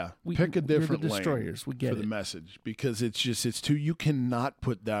 Yeah, pick a different lane destroyers. We get for the message, because it's too. You cannot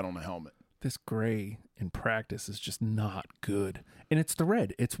put that on a helmet. This gray in practice is just not good, and it's the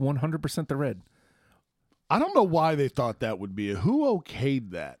red. It's 100% the red. I don't know why they thought that would be. Who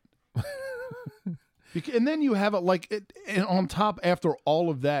okayed that? And then you have it and on top, after all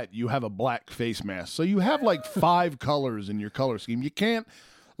of that, you have a black face mask. So you have like 5 colors in your color scheme. You can't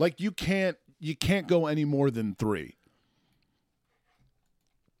go any more than 3.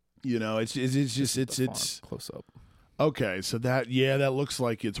 You know, it's close up. Okay, so that looks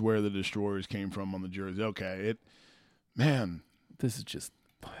like it's where the destroyers came from on the jersey. Okay, this is just.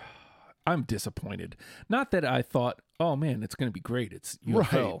 I'm disappointed. Not that I thought, oh man, it's going to be great. It's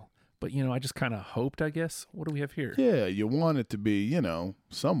UFL. Right. But, I just kind of hoped, I guess. What do we have here? Yeah, you want it to be,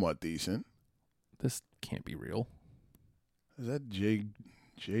 somewhat decent. This can't be real. Is that Jay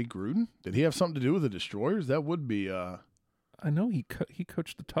Gruden? Did he have something to do with the Destroyers? That would be... I know he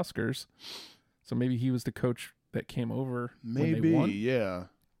coached the Tuskers, so maybe he was the coach that came over when they won. Yeah.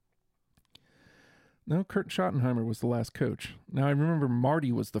 No, Kurt Schottenheimer was the last coach. Now, I remember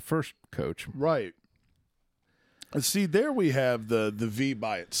Marty was the first coach. Right. See, there we have the V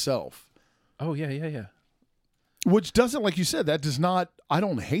by itself. Oh, yeah. Which doesn't, like you said, that does not, I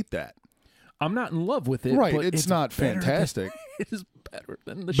don't hate that. I'm not in love with it. Right, but it's not fantastic. It is better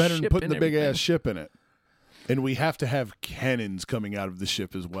than the better ship than putting the everything. big-ass ship in it. And we have to have cannons coming out of the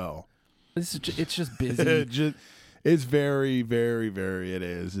ship as well. It's just busy. It's very, very, very, it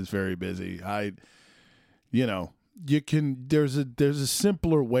is. It's very busy. There's a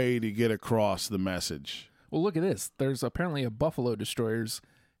simpler way to get across the message. Well, look at this. There's apparently a Buffalo Destroyers,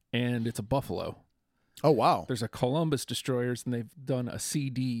 and it's a Buffalo. Oh, wow. There's a Columbus Destroyers, and they've done a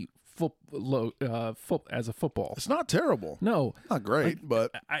CD as a football. It's not terrible. No. Not great,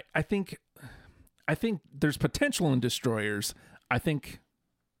 but... I think there's potential in Destroyers. I think...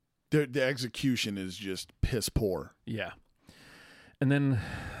 The execution is just piss poor. Yeah. And then,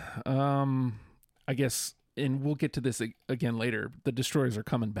 I guess, and we'll get to this again later, the Destroyers are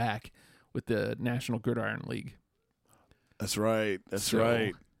coming back with the National Gridiron League. That's right. That's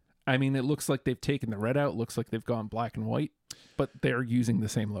right. I mean, it looks like they've taken the red out. It looks like they've gone black and white, but they're using the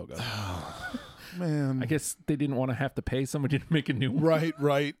same logo. Oh, man. I guess they didn't want to have to pay somebody to make a new one.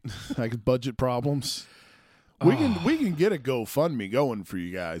 Right. Like budget problems. We can get a GoFundMe going for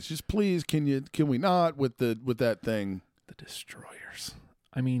you guys. Just please, can we not with that thing? The Destroyers.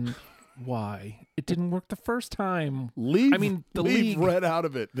 I mean, why? It didn't work the first time. Leave league red out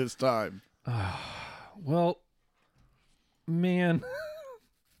of it this time. Well, man.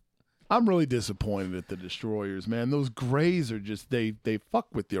 I'm really disappointed at the Destroyers, man. Those grays are just they fuck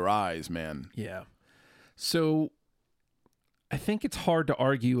with your eyes, man. Yeah. So I think it's hard to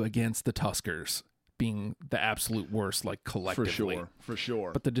argue against the Tuskers being the absolute worst, like collectively. For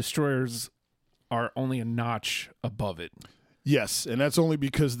sure. But the Destroyers are only a notch above it. Yes, and that's only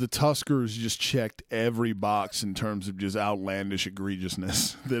because the Tuskers just checked every box in terms of just outlandish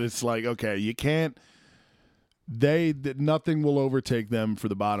egregiousness. That it's like, okay, you can't. Nothing will overtake them for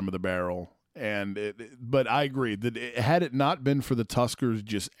the bottom of the barrel. But I agree that had it not been for the Tuskers'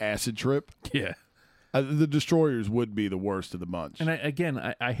 just acid trip, yeah, the Destroyers would be the worst of the bunch. And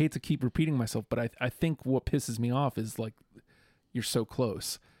I hate to keep repeating myself, but I think what pisses me off is like you're so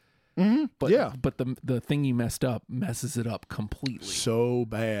close. Mm-hmm. But the thing you messed up messes it up completely. So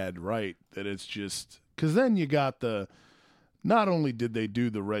bad, right? That it's just because then you got the. Not only did they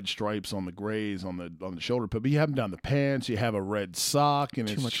do the red stripes on the grays on the shoulder, but you have them down the pants. You have a red sock, and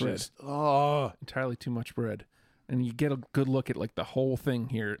it's just entirely too much red. And you get a good look at like the whole thing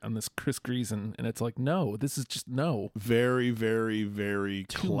here on this Chris Greason, and it's like, no, this is just no. Very, very, very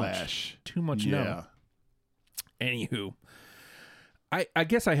clash. Too much no. Anywho, I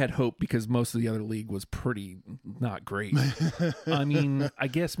guess I had hope because most of the other league was pretty not great. I mean, I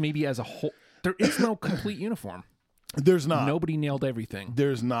guess maybe as a whole, there is no complete uniform. There's not. Nobody nailed everything.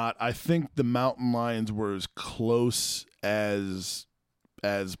 There's not. I think the Mountain Lions were as close as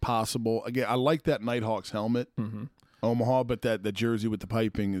possible. Again, I like that Nighthawks helmet, Omaha, but the jersey with the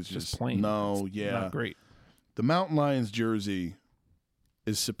piping is just plain. No, it's yeah, not great. The Mountain Lions jersey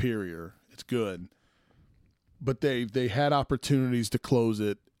is superior. It's good, but they had opportunities to close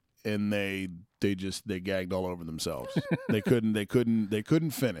it, and they gagged all over themselves. They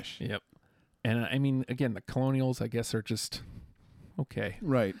couldn't finish. Yep. And I mean, again, the Colonials, I guess, are just okay.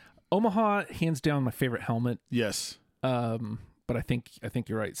 Right. Omaha, hands down, my favorite helmet. Yes. But I think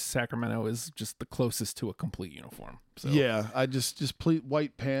you're right. Sacramento is just the closest to a complete uniform. So. Yeah. I just please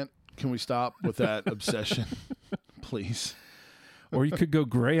white pant. Can we stop with that obsession, please? Or you could go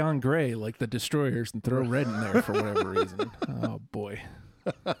gray on gray like the Destroyers and throw red in there for whatever reason. Oh, boy.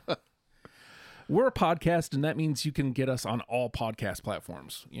 We're a podcast, and that means you can get us on all podcast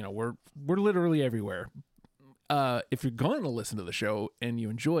platforms. You know, we're literally everywhere. If you're going to listen to the show and you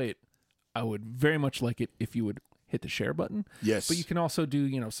enjoy it, I would very much like it if you would hit the share button. Yes. But you can also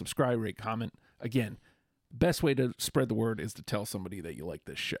do, subscribe, rate, comment. Again, best way to spread the word is to tell somebody that you like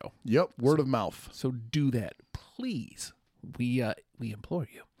this show. Yep, word of mouth. So do that, please. We implore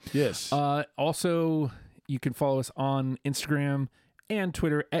you. Yes. Also, you can follow us on Instagram and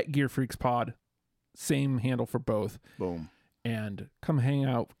Twitter at GearFreaksPod. Same handle for both. Boom. And come hang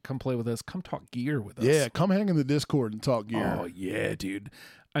out, come play with us, come talk gear with us. Yeah, come hang in the Discord and talk gear. Oh, yeah, dude.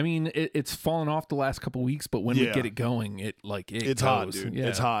 I mean, it's fallen off the last couple weeks, but when we get it going, it's goes. hot, dude. Yeah.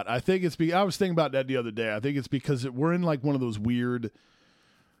 It's hot. I think I was thinking about that the other day. I think it's because we're in like one of those weird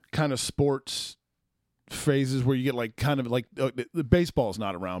kind of sports phases where you get like kind of like the baseball's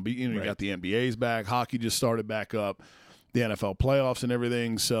not around, but you got the NBA's back, hockey just started back up. The NFL playoffs and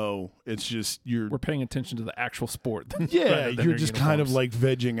everything, so it's just we're paying attention to the actual sport. Yeah, you're just kind of like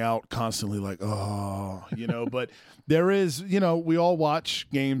vegging out constantly, like But there is, we all watch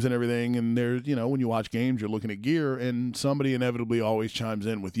games and everything, and there's, when you watch games, you're looking at gear, and somebody inevitably always chimes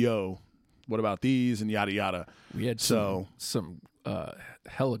in with, "Yo, what about these?" and yada yada. We had some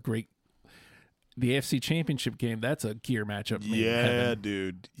hella great. The AFC Championship game. That's a gear matchup. Yeah,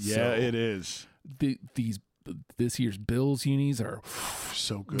 dude. Yeah, it is. This year's Bills unis are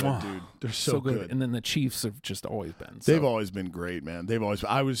so good, dude. They're so good. And then the Chiefs have just always been. So. They've always been great, man.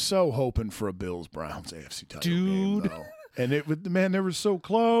 I was so hoping for a Bills-Browns AFC title game, though. And they were so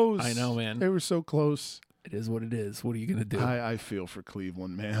close. I know, man. They were so close. It is what it is. What are you going to do? I feel for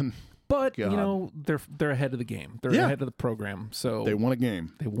Cleveland, man. But, they're ahead of the game. They're ahead of the program. So they won a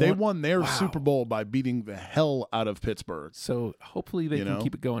game. They won their Super Bowl by beating the hell out of Pittsburgh. So hopefully they can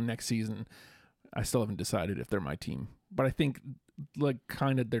keep it going next season. I still haven't decided if they're my team, but I think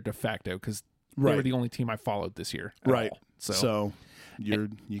kind of they're de facto because they were the only team I followed this year. Right. So you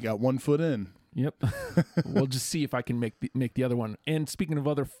got 1 foot in. Yep. We'll just see if I can make the other one. And speaking of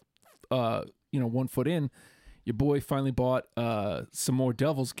other, 1 foot in, your boy finally bought some more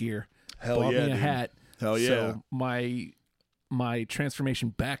Devils gear. Bought me a hat. Hell yeah. So my transformation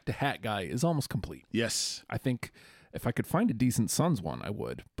back to hat guy is almost complete. Yes. I think if I could find a decent Suns one, I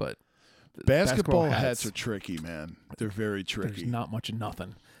would, but. Basketball hats are tricky, man. They're very tricky. There's not much of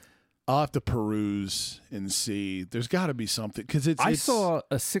nothing. I'll have to peruse and see. There's got to be something because I saw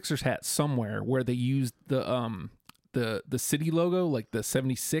a Sixers hat somewhere where they used the city logo, like the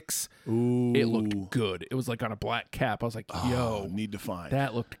 76. Ooh, it looked good. It was like on a black cap. I was like, "Yo, need to find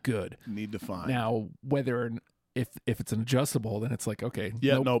that looked good." Need to find now whether. If it's an adjustable, then it's like, okay.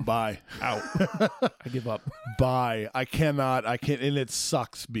 Yeah, nope. no, bye. Out. I give up. Bye. I can't, and it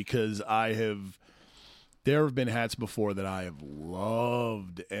sucks because there have been hats before that I have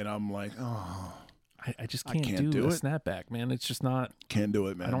loved, and I'm like, oh. I just can't do a snapback, man. It's just not. Can't do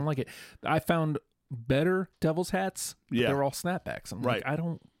it, man. I don't like it. I found better Devil's hats, but they're all snapbacks. I'm like, I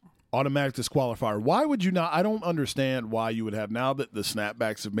don't. Automatic disqualifier. Why would you not? I don't understand why you would have, now that the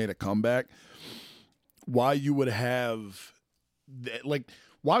snapbacks have made a comeback, why you would have,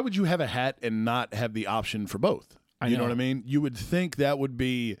 why would you have a hat and not have the option for both? You know what I mean? You would think that would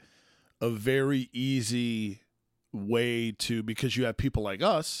be a very easy way to, because you have people like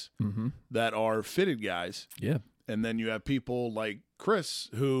us that are fitted guys. Yeah. And then you have people like Chris,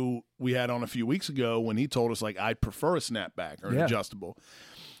 who we had on a few weeks ago when he told us, I'd prefer a snapback or an adjustable.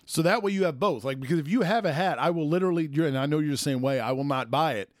 So that way you have both. Because if you have a hat, I will literally, and I know you're the same way, I will not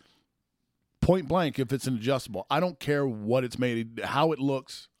buy it. Point blank, if it's an adjustable. I don't care what it's made, how it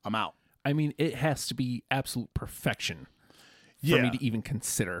looks, I'm out. I mean, it has to be absolute perfection for me to even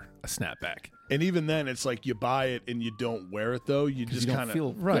consider a snapback. And even then, it's like you buy it and you don't wear it, though. You just kind of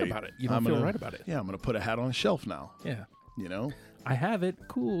feel good about it. You don't feel right about it. Yeah, I'm going to put a hat on a shelf now. Yeah. You know? I have it.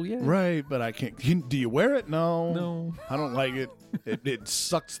 Cool, yeah. Right, but I can't. Do you wear it? No. No. I don't like it. It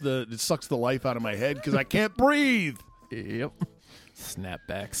sucks the life out of my head because I can't breathe. Yep.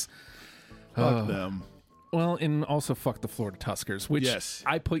 Snapbacks. Fuck them. Well, and also fuck the Florida Tuskers, which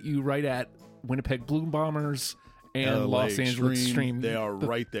I put you right at Winnipeg Blue Bombers and LA Los Angeles Extreme. They are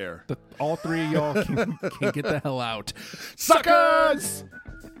right there. All three of y'all can get the hell out. Suckers!